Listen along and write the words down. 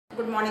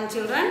Good morning,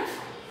 children.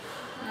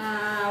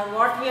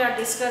 What we are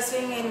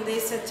discussing in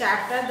this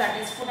chapter, that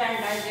is food and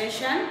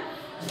digestion.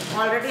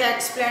 Already I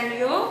explained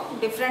you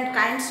different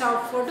kinds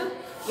of food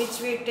which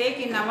we take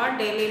in our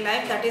daily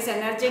life, that is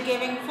energy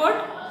giving food,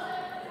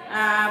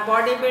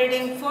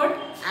 bodybuilding food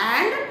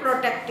and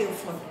protective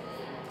food.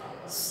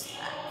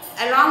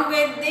 Along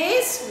with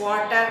this,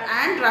 water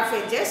and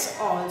roughages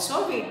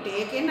also we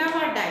take in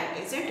our diet,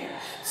 isn't it?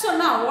 So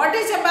now what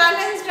is a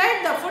balanced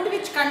diet? The food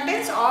which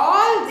contains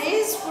all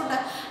these food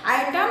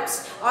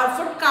items or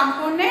food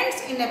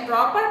components in a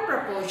proper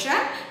proportion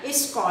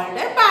is called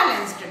a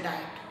balanced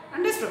diet.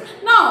 Understood?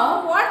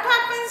 Now what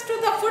happens to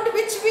the food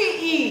which we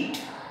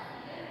eat?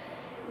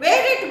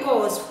 Where it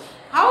goes?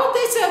 How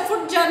this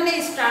food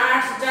journey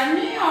starts?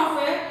 Journey of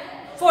a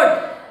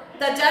food.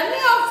 The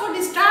journey of food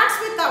starts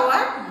with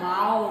our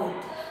mouth.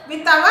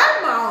 With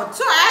our mouth.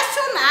 So as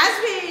soon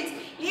as we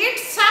eat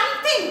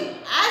something,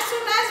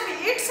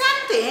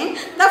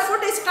 the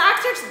food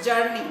starts its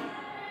journey.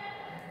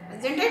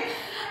 Isn't it?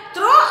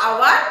 Through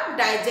our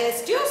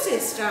digestive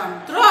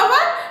system.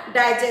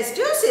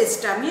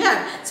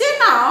 Here. See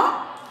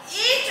now,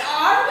 each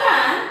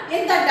organ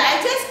in the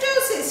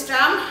digestive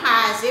system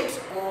has its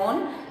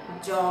own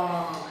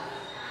job.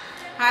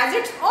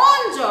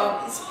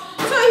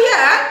 So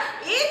here,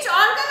 each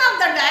organ of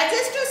the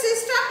digestive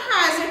system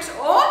has its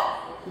own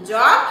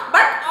job,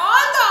 but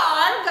all the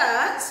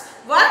organs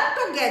work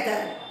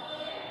together.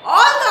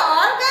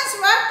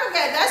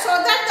 So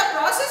that the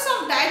process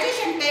of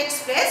digestion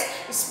takes place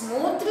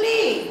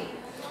smoothly.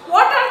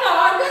 What are the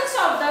organs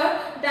of the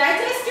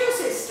digestive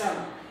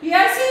system?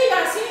 Here see, you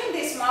are seeing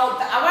this mouth.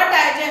 Our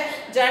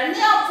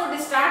journey of food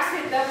starts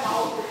with the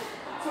mouth.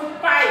 Food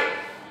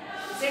pipe.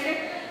 Isn't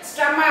it?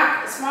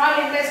 Stomach, small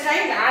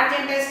intestine, large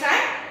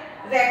intestine,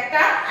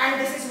 rectum, and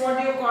this is what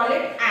you call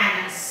it,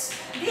 anus.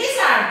 These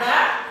are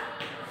the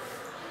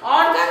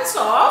organs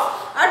of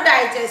a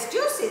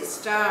digestive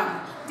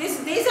system.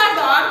 These are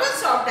the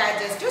organs of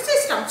digestive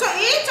system. So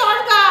each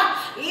organ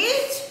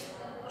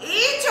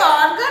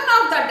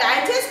of the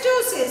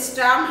digestive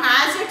system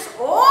has its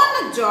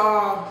own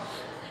job.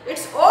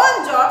 So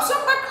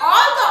but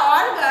all the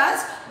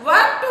organs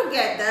work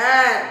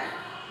together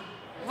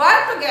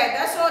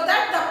so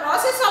that the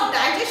process of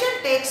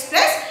digestion takes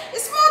place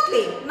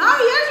smoothly. Now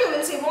here you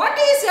will see what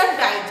is a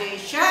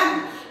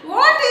digestion.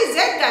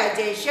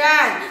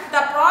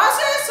 The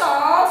process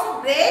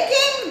of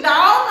breaking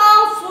down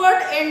of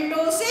food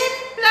into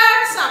simpler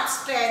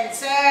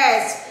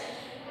substances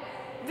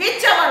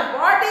which our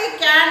body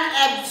can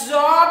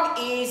absorb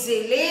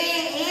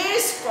easily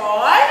is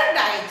called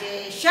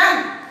digestion.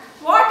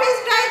 What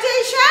is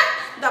digestion?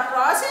 The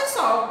process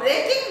of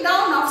breaking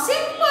down of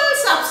simple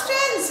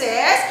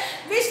substances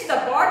which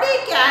the body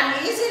can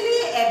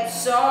easily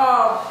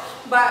absorb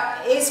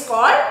is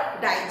called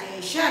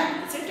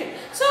digestion, isn't it?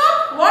 So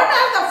what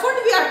are the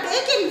food we are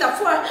taking? The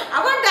food,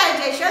 our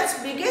digestion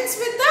begins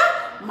with the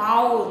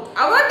mouth.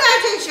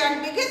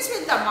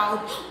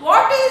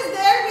 What is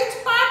there? Which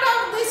part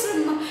of this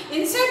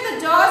inside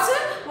the jaws?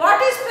 What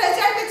is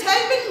present which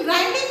help in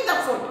grinding the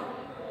food?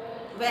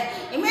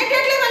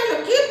 Immediately when you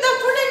keep the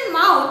food in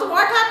mouth,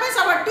 what happens?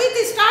 Our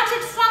teeth starts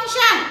its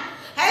function,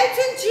 helps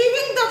in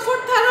chewing the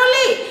food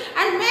thoroughly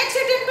and makes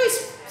it into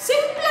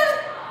simpler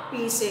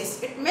pieces.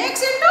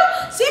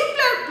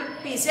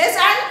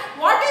 And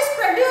what is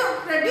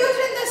produced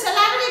in the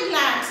salivary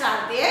glands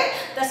are there?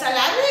 The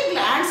salivary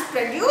glands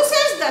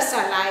produces the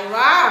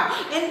saliva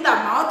in the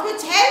mouth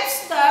which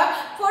helps the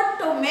food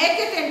to make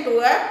it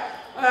into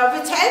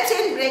which helps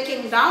in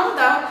breaking down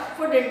the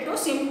food into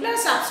simpler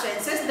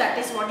substances. That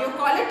is what you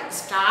call it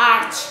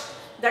starch.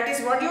 And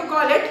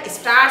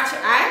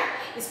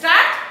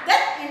starch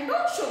then into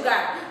sugar.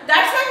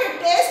 That's why you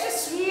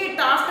taste sweet.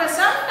 After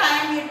some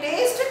time you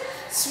taste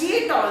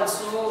sweet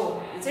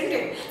also, isn't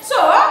it? So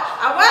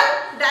our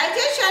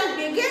digestion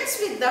begins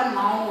with the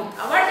mouth.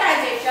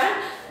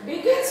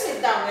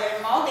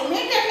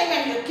 Immediately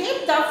when you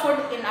keep the food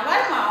in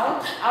our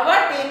mouth,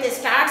 our teeth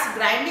starts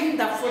grinding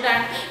the food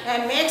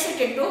and makes it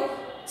into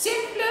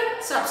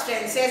simpler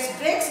substances,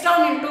 breaks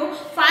down into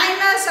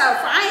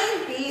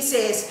fine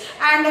pieces,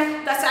 and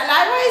the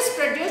saliva is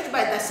produced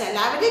by the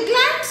salivary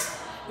glands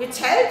which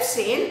helps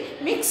in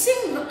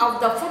mixing of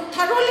the food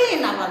thoroughly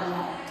in our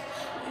mouth.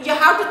 You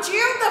have to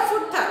chew the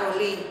food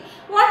thoroughly.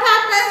 What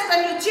happens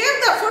when you chew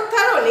the food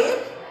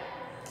thoroughly?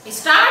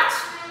 Starch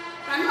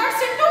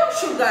converts into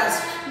sugars.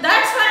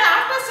 That's why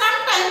after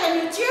some time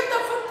when you chew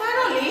the food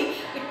thoroughly,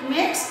 it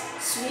makes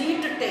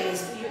sweet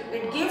taste.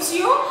 It gives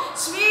you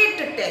sweet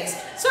taste.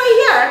 So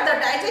here the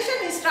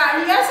digestion is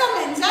started. Here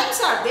some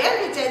enzymes are there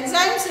which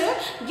enzymes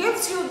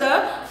gives you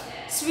the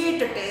sweet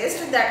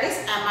taste. That is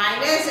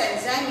amylase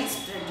enzyme is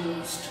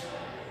produced.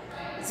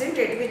 Isn't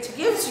it? Which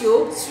gives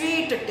you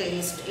sweet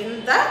taste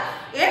in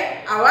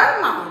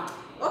our mouth.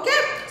 Okay.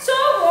 So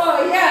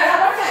here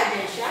our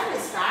digestion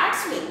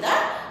starts with the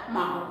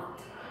mouth.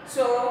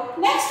 So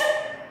next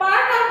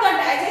part of the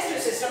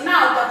digestive system.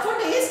 Now the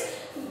food is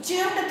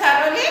chewed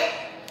thoroughly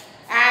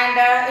and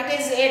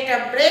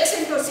it breaks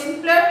into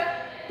simpler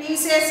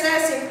pieces,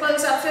 simple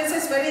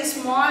substances, very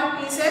small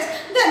pieces,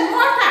 then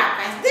what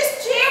happens?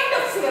 This chewed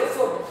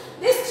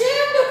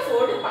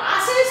food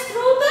passes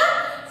through the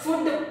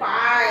food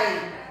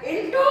pipe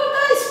into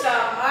the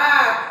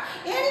stomach.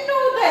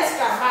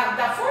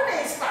 The food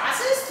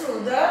passes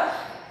through the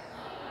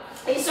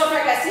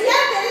esophagus.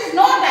 Here there is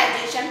no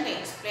digestion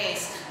takes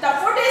place. The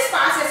food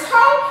passes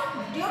how?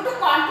 Due to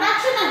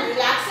contraction and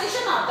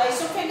relaxation of the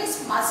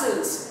esophagus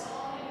muscles.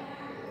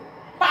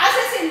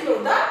 Passes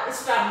into the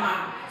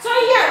stomach. So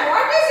here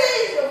what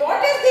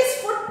is this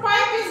food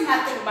pipe is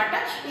nothing but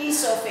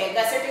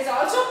esophagus. It is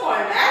also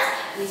called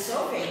as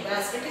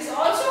esophagus. It is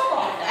also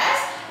called as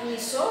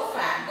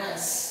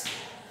esophagus.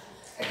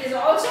 It is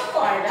also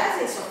called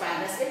as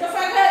esophagus.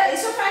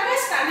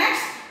 Esophagus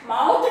connects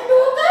mouth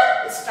to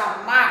the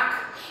stomach.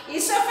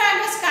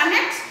 Esophagus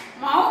connects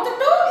mouth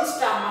to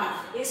stomach.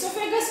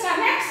 Esophagus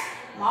connects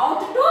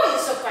mouth to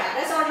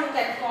esophagus, or you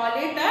can call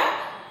it a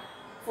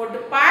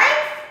food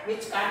pipe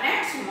which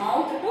connects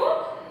mouth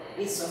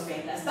to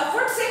esophagus. The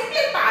food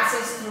simply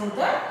passes through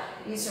the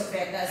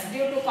esophagus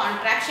due to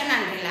contraction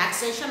and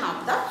relaxation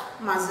of the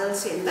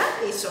muscles in the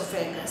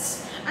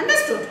esophagus.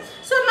 Understood?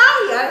 So now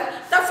here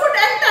the food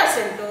enters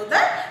into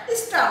the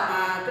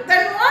stomach.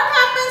 Then what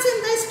happens in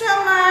the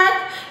stomach?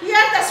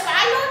 Here the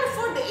swallowed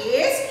food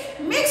is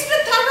mixed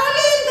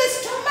thoroughly in the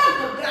stomach,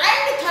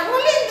 grind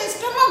thoroughly in the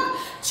stomach,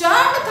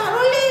 churned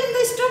thoroughly in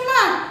the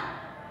stomach.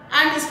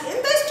 And in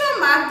the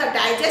stomach, the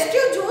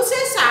digestive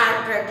juices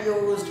are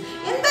produced.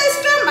 In the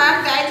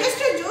stomach,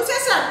 digestive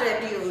juices are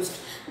produced.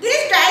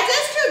 These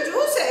digestive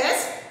juices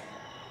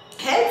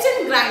helps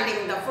in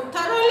grinding the food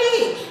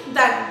thoroughly.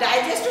 The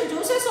digestive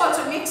juices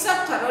also mix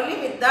up thoroughly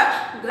with the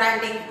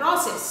grinding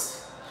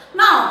process.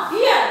 Now,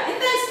 here in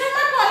the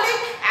stomach only,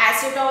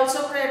 acid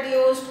also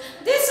produced.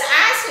 These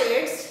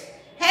acids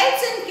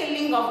helps in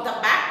killing of the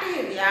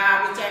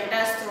bacteria which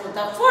enters through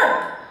the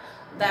food.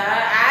 The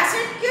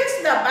acid kills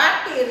the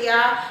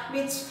bacteria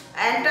which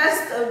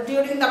enters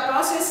during the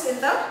process in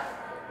the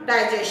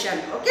digestion.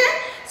 Okay.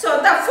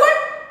 So the food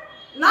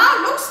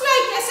now looks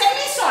like a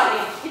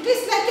semi-solid. It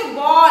is like a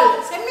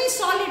ball,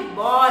 semi-solid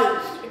ball.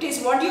 It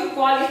is what you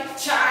call it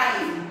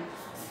chyme.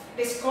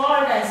 It is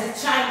called as a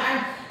chyme,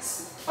 and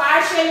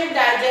partially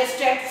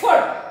digested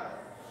food.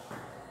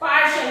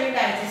 Partially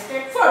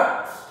digested food.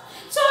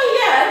 So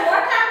here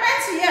what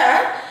happens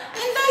here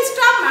in the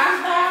stomach,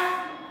 the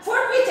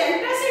food which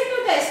enters into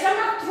the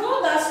stomach through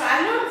the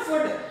swallowed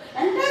food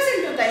enters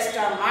into the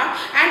stomach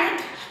and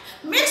it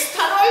mixes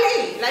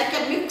thoroughly like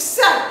a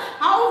mixer.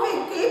 How we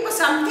keep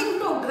something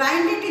to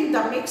grind it in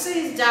the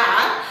mixer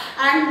jar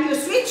and you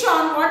switch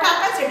on, what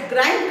happens? It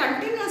grinds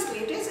continuously.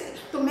 It is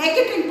to make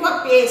it into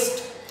a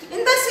paste. In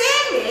the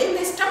same way, in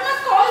the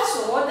stomach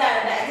also the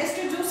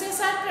digestive juices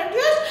are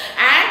produced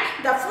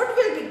and the food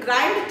will be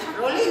grind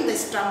thoroughly in the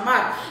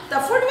stomach. The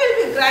food will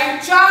be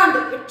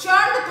churned. It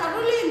churned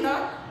thoroughly in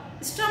the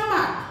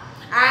stomach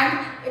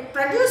and it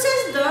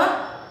produces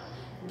the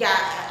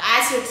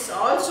acids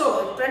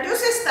also. It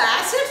produces the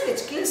acids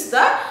which kills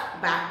the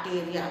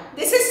bacteria.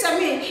 This is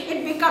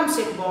it becomes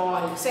a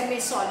ball,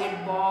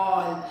 semi-solid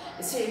ball.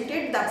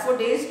 Indeed, the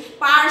food is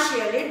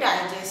partially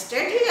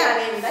digested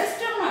here in the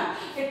stomach.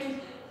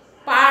 It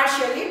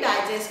partially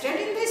digested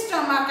in the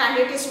stomach and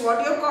it is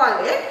what you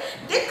call it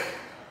thick.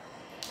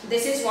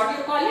 This is what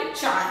you call it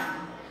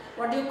chyme.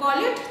 What do you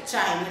call it?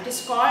 Chyme. It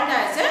is called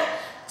as a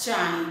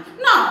chyme.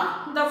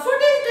 Now, the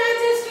food is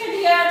digested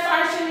here,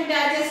 partially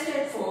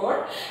digested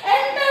food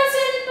enters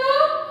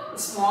into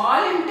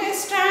small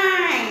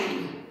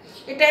intestine.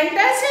 It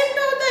enters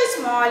into the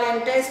small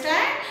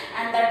intestine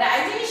and the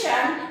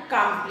digestion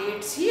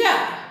completes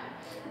here.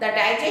 The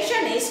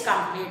digestion is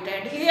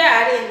completed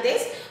here in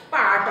this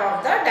part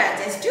of the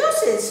digestive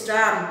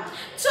system.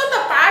 So,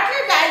 the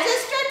partly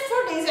digested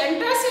food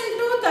enters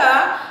into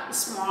the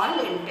small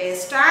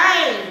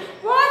intestine.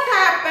 What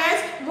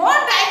happens? More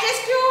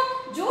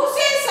digestive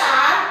juices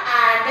are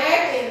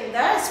added in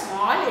the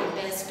small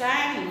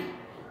intestine.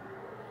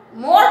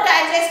 More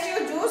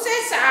digestive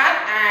juices are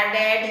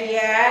added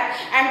here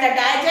and the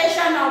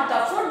digestion of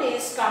the food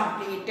is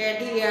completed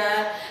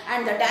here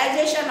and the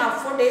digestion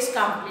of food is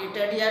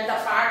completed here. The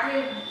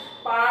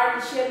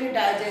partially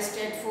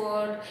digested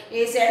food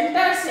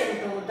enters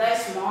into the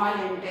small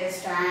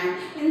intestine.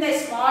 In the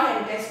small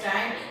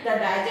intestine, the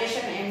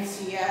digestion ends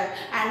here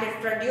and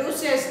it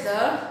produces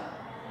the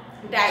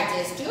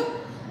digestive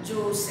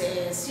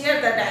juices.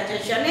 Here the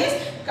digestion is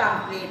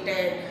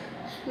completed.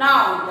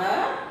 Now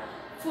the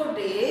food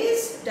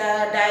is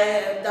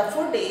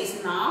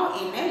now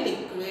in a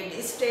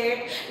liquid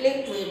state,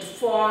 liquid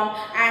form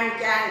and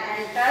can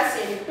enters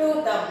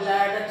into the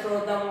blood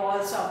through the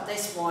walls of the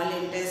small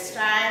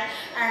intestine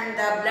and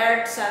the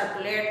blood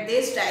circulate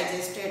this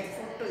digested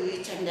food to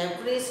each and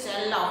every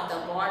cell of the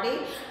body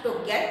to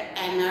get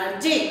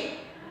energy.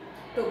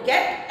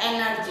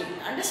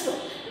 Understood?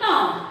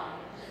 Now,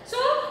 so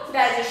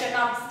digestion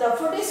of the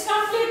food is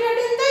completed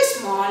in the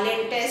small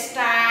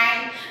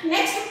intestine.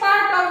 Next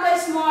part of the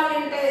small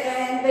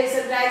intestine, this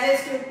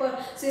digestive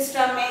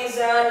system is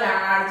a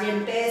large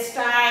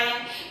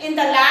intestine. In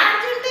the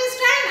large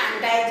intestine,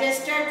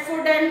 undigested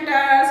food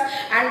enters.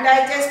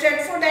 Undigested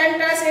food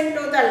enters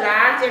into the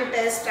large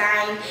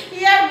intestine.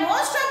 Here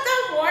most of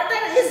the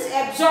water is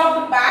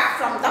absorbed back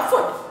from the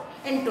food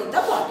into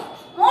the body.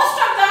 Most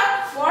of the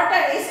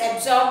water is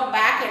absorbed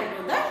back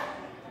into the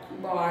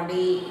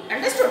body.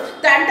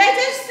 Understood? The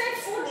undigested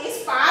food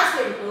is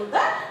passed into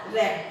the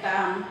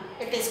rectum.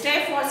 It is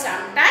stay for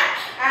some time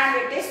and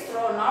it is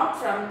thrown out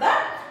from the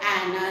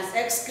anus,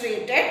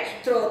 excreted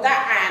through the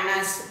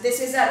anus. This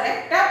is a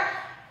rectum.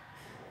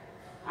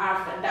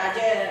 After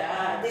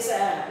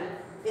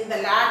in the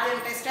large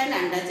intestine,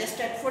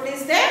 undigested food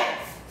is there.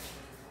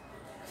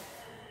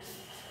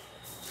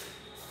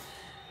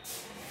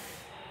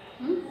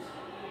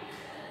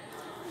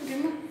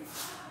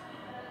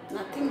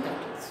 Nothing that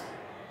is.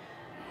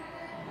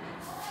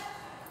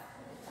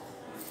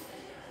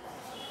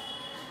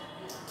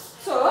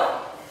 So,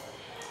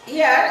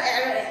 here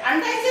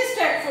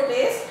undigested food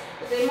is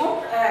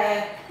removed,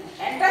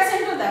 enters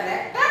into the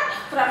rectum.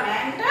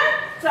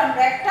 From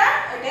rectum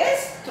it is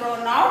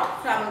thrown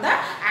out from the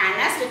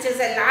anus, which is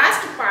the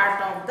last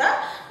part of the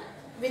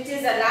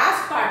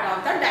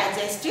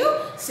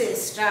digestive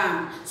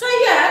system. So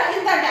here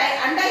in the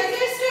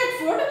undigested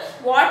food,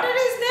 water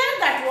is there.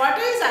 That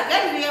water is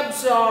again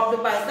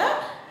reabsorbed by the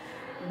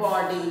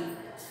body.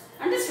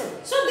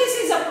 Understood? So this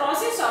is a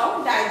process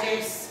of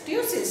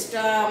digestive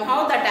system,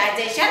 how the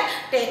digestion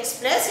takes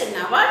place in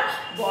our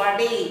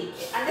body.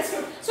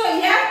 Understood? So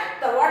here,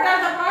 what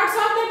are the parts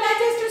of the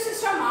digestive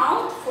system?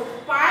 Mouth, food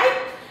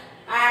pipe,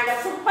 and the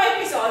food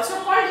pipe is also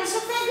called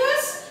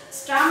esophagus,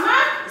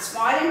 stomach,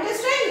 small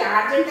intestine,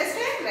 large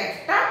intestine,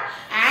 rectum,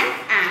 and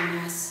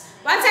anus.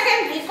 Once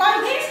again,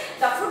 recall this.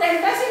 The food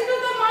enters into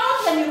the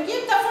mouth. When you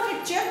keep the food,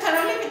 it chews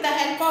thoroughly with the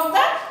help of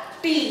the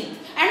teeth.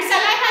 And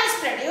saliva is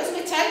produced,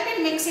 which help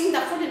in mixing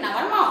the food in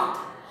our mouth.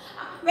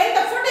 When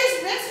the food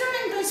is broken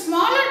into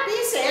smaller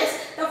pieces,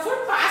 the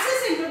food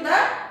passes through the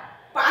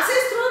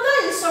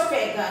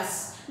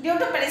esophagus due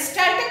to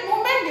peristaltic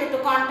movement, due to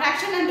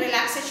contraction and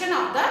relaxation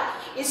of the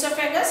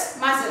esophagus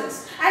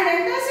muscles, and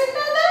enters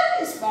into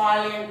the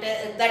small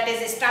that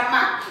is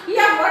stomach.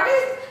 Here, what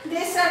is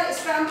this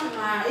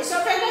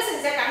esophagus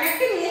is a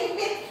connecting link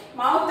with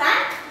mouth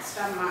and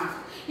stomach.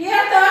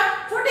 Here the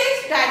food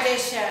is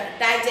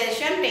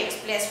digestion takes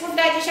place. Food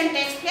digestion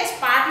takes place,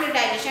 partly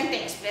digestion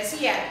takes place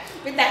here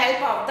with the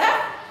help of the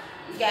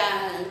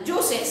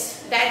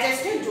juices,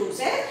 digestive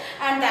juices,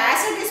 and the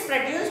acid is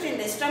produced in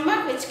the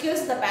stomach, which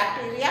kills the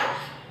bacteria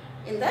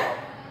in the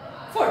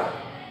food.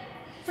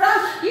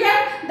 From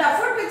here, the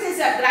food which is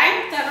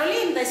grind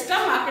thoroughly in the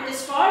stomach, it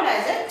is called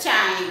as a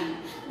chyme.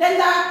 Then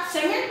the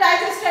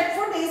semi-digested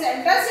food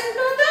enters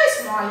into the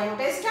small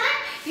intestine.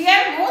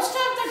 Here most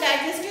of the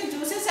digestive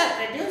juices are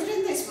produced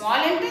in the small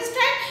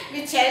intestine,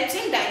 which helps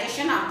in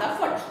digestion of the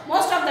food.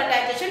 Most of the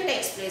digestion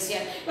takes place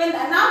here.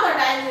 Now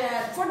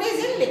the food is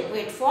in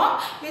liquid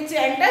form, which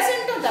enters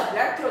into the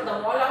blood through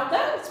the wall of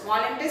the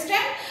small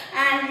intestine,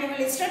 and you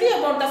will study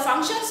about the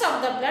functions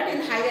of the blood in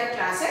higher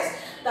classes.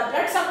 The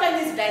blood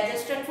supplies this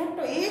digested food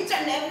to each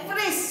and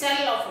every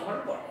cell of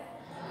our body.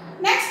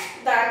 Next,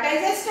 the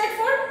undigested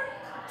food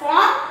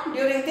form.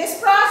 During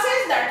this process,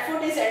 that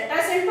food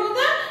enters into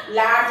the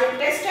large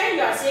intestine.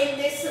 You are seeing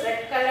this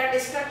red colored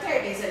structure.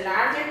 It is a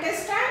large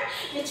intestine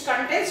which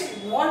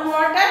contains more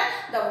water.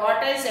 The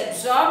water is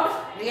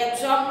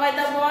reabsorbed by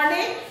the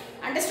body.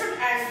 Understood?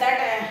 And that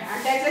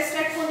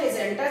undigested food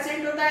enters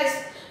into the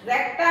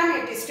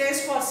rectum. It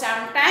stays for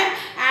some time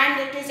and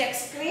it is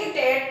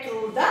excreted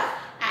through the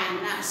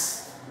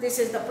anus. This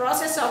is the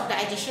process of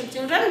digestion,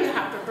 children. You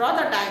have to draw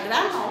the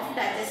diagram of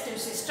digestive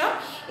system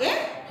in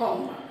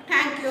homework.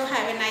 Thank you.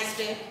 Have a nice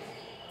day.